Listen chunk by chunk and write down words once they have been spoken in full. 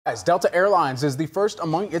As Delta Airlines is the first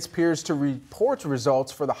among its peers to report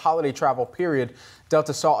results for the holiday travel period.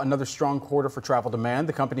 Delta saw another strong quarter for travel demand,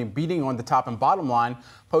 the company beating on the top and bottom line,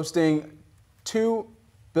 posting $2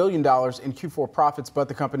 billion in Q4 profits, but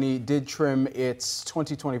the company did trim its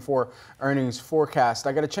 2024 earnings forecast.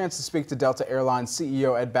 I got a chance to speak to Delta Airlines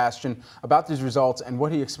CEO Ed Bastian about these results and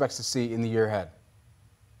what he expects to see in the year ahead.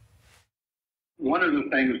 One of the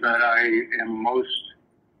things that I am most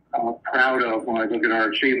proud of when I look at our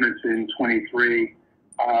achievements in 23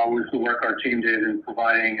 was the work our team did in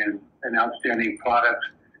providing an outstanding product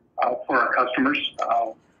for our customers.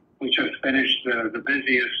 We just finished the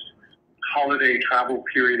busiest holiday travel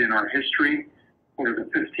period in our history for the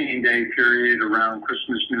 15-day period around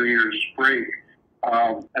Christmas, New Year's break.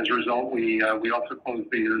 As a result, we also closed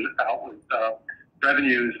the year out with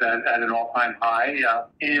revenues at an all-time high.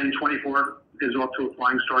 And 24 is off to a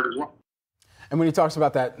flying start as well. And when he talks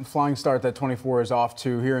about that flying start that 24 is off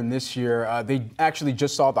to here in this year, they actually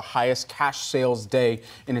just saw the highest cash sales day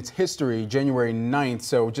in its history, January 9th,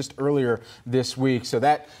 so just earlier this week. So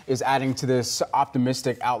that is adding to this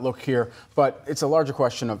optimistic outlook here. But it's a larger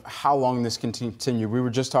question of how long this can continue. We were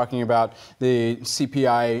just talking about the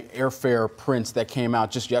CPI airfare prints that came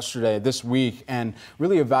out just yesterday, this week, and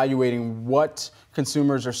really evaluating what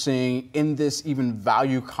consumers are seeing in this even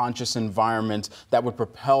value-conscious environment that would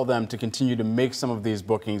propel them to continue to make some of these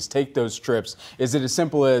bookings, take those trips. Is it as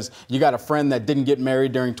simple as you got a friend that didn't get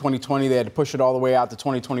married during 2020, they had to push it all the way out to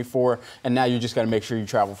 2024, and now you just got to make sure you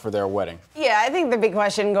travel for their wedding? Yeah, I think the big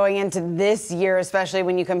question going into this year, especially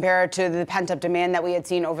when you compare it to the pent-up demand that we had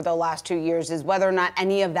seen over the last 2 years, is whether or not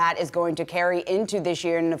any of that is going to carry into this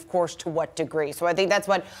year, and of course, to what degree. So I think that's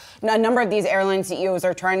what a number of these airline CEOs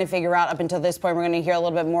are trying to figure out up until this point. We're going to hear a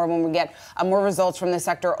little bit more when we get more results from the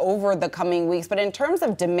sector over the coming weeks. But in terms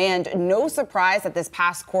of demand, no surprise that this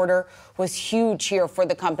past quarter was huge here for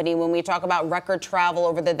the company. When we talk about record travel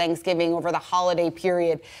over the Thanksgiving, over the holiday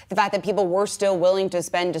period, the fact that people were still willing to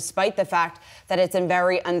spend despite the fact that it's a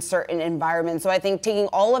very uncertain environment. So I think taking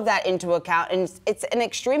all of that into account, and it's an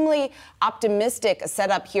extremely optimistic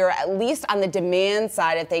setup here, at least on the demand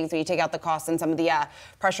side of things, when you take out the costs and some of the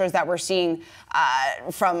pressures that we're seeing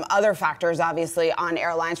from other factors, obviously, on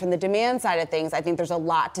airlines. From the demand side of things, I think there's a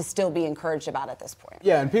lot to still be encouraged about at this point.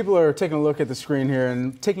 Yeah, and people are taking a look at the screen here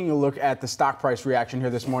and taking a look at the stock price reaction here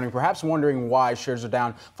this morning, perhaps wondering why shares are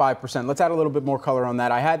down 5%. Let's add a little bit more color on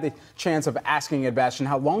that. I had the chance of asking Ed Bastian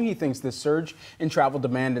how long he thinks this surge in travel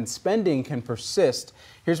demand and spending can persist.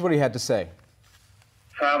 Here's what he had to say.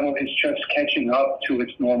 Travel is just catching up to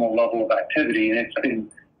its normal level of activity, and it's been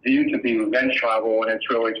viewed to be revenge travel, and it's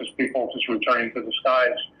really just people just returning to the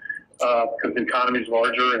skies because the economy is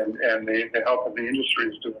larger and the health of the industry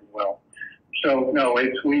is doing well. So no,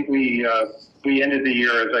 we ended the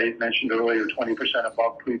year, as I mentioned earlier, 20%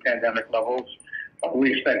 above pre-pandemic levels.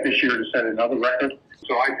 We expect this year to set another record.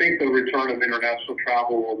 So I think the return of international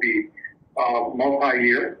travel will be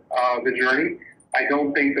multi-year, the journey. I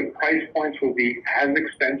don't think the price points will be as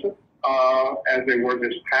expensive as they were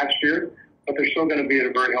this past year, but they're still going to be at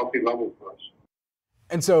a very healthy level for us.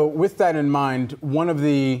 And so with that in mind, one of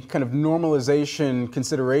the kind of normalization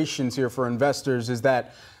considerations here for investors is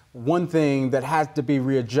that one thing that has to be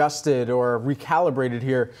readjusted or recalibrated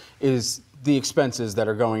here is the expenses that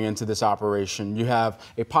are going into this operation. You have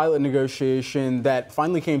a pilot negotiation that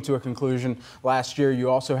finally came to a conclusion last year. You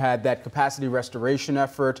also had that capacity restoration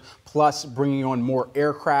effort, plus bringing on more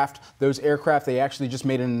aircraft. Those aircraft, they actually just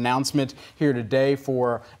made an announcement here today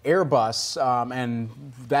for Airbus, and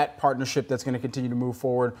that partnership that's going to continue to move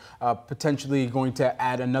forward, potentially going to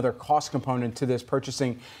add another cost component to this,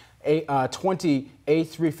 purchasing 20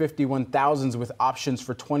 A350-1000s with options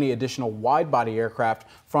for 20 additional wide-body aircraft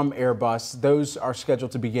from Airbus. Those are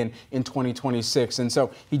scheduled to begin in 2026. And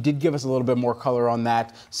so he did give us a little bit more color on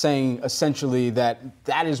that, saying essentially that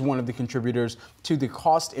that is one of the contributors to the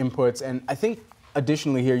cost inputs. And I think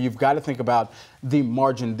additionally here, you've got to think about the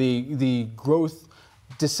margin, the growth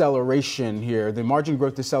deceleration here. The margin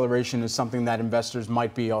growth deceleration is something that investors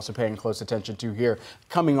might be also paying close attention to here,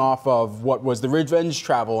 coming off of what was the revenge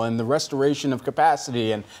travel and the restoration of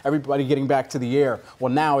capacity and everybody getting back to the air.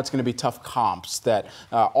 Well, now it's going to be tough comps that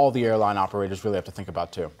all the airline operators really have to think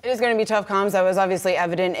about too. It is going to be tough comps. That was obviously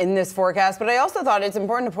evident in this forecast, but I also thought it's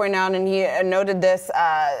important to point out, and he noted this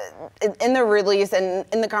in the release and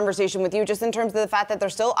in the conversation with you, just in terms of the fact that they're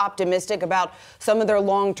still optimistic about some of their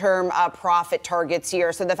long-term profit targets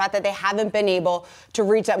here. So the fact that they haven't been able to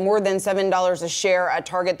reach that more than $7 a share, a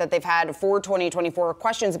target that they've had for 2024,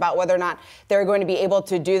 questions about whether or not they're going to be able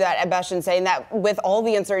to do that. Ed Bastian saying that with all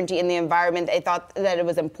the uncertainty in the environment, they thought that it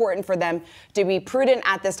was important for them to be prudent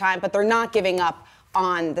at this time, but they're not giving up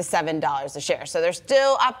on the $7 a share. So they're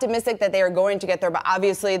still optimistic that they are going to get there, but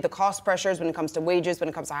obviously the cost pressures when it comes to wages, when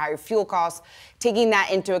it comes to higher fuel costs, taking that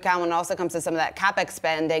into account when it also comes to some of that CapEx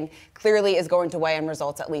spending, clearly is going to weigh on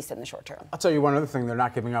results, at least in the short term. I'll tell you one other thing they're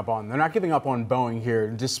not giving up on. They're not giving up on Boeing here.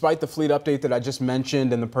 Despite the fleet update that I just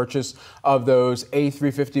mentioned and the purchase of those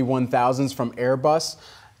A350-1000s from Airbus,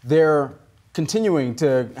 they're continuing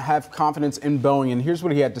to have confidence in Boeing. And here's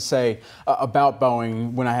what he had to say about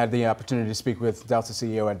Boeing when I had the opportunity to speak with Delta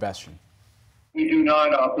CEO Ed Bastian. We do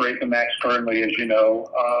not operate the MAX currently, as you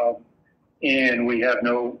know, and we have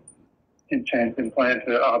no intent and plan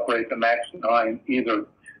to operate the MAX 9 either.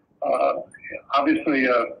 Obviously,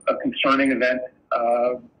 a concerning event.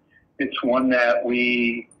 It's one that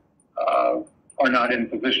we are not in a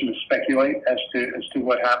position to speculate as to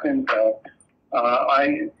what happened.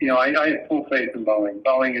 I have full faith in Boeing.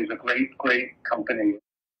 Boeing is a great company.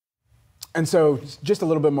 And so just a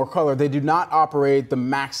little bit more color, they do not operate the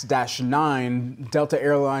MAX-9. Delta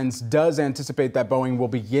Airlines does anticipate that Boeing will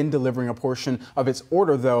begin delivering a portion of its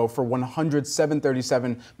order, though, for 100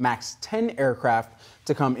 737 MAX 10 aircraft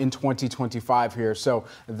to come in 2025 here. So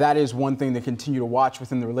that is one thing to continue to watch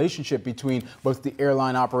within the relationship between both the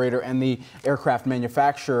airline operator and the aircraft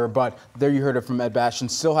manufacturer. But there you heard it from Ed Bastian,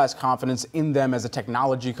 still has confidence in them as a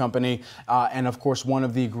technology company. And of course, one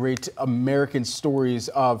of the great American stories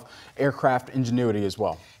of aircraft ingenuity as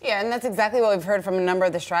well. Yeah, and that's exactly what we've heard from a number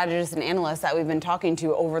of the strategists and analysts that we've been talking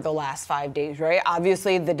to over the last 5 days, right?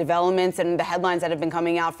 Obviously, the developments and the headlines that have been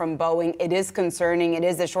coming out from Boeing, it is concerning. It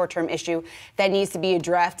is a short-term issue that needs to be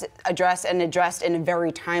addressed in a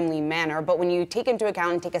very timely manner. But when you take into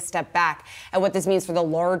account and take a step back at what this means for the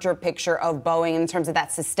larger picture of Boeing in terms of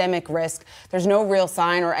that systemic risk, there's no real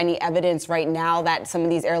sign or any evidence right now that some of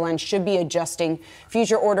these airlines should be adjusting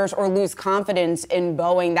future orders or lose confidence in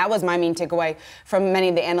Boeing. That was my main takeaway from many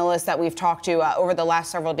of the analysts that we've talked to over the last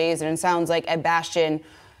several days. And it sounds like Ed Bastian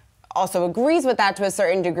also agrees with that to a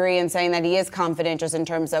certain degree and saying that he is confident just in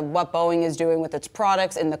terms of what Boeing is doing with its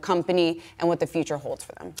products in the company and what the future holds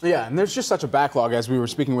for them. Yeah, and there's just such a backlog, as we were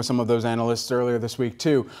speaking with some of those analysts earlier this week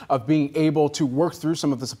too, of being able to work through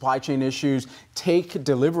some of the supply chain issues, take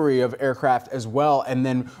delivery of aircraft as well, and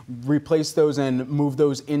then replace those and move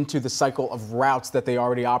those into the cycle of routes that they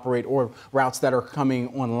already operate or routes that are coming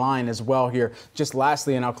online as well here. Just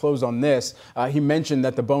lastly, and I'll close on this, he mentioned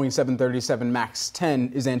that the Boeing 737 MAX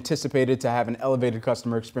 10 is anticipated to have an elevated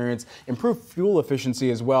customer experience, improved fuel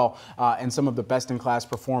efficiency as well, and some of the best-in-class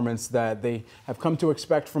performance that they have come to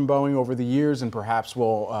expect from Boeing over the years, and perhaps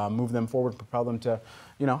will move them forward, propel them to,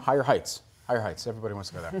 higher heights. Higher heights. Everybody wants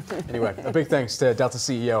to go there. Anyway, a big thanks to Delta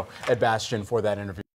CEO Ed Bastian for that interview.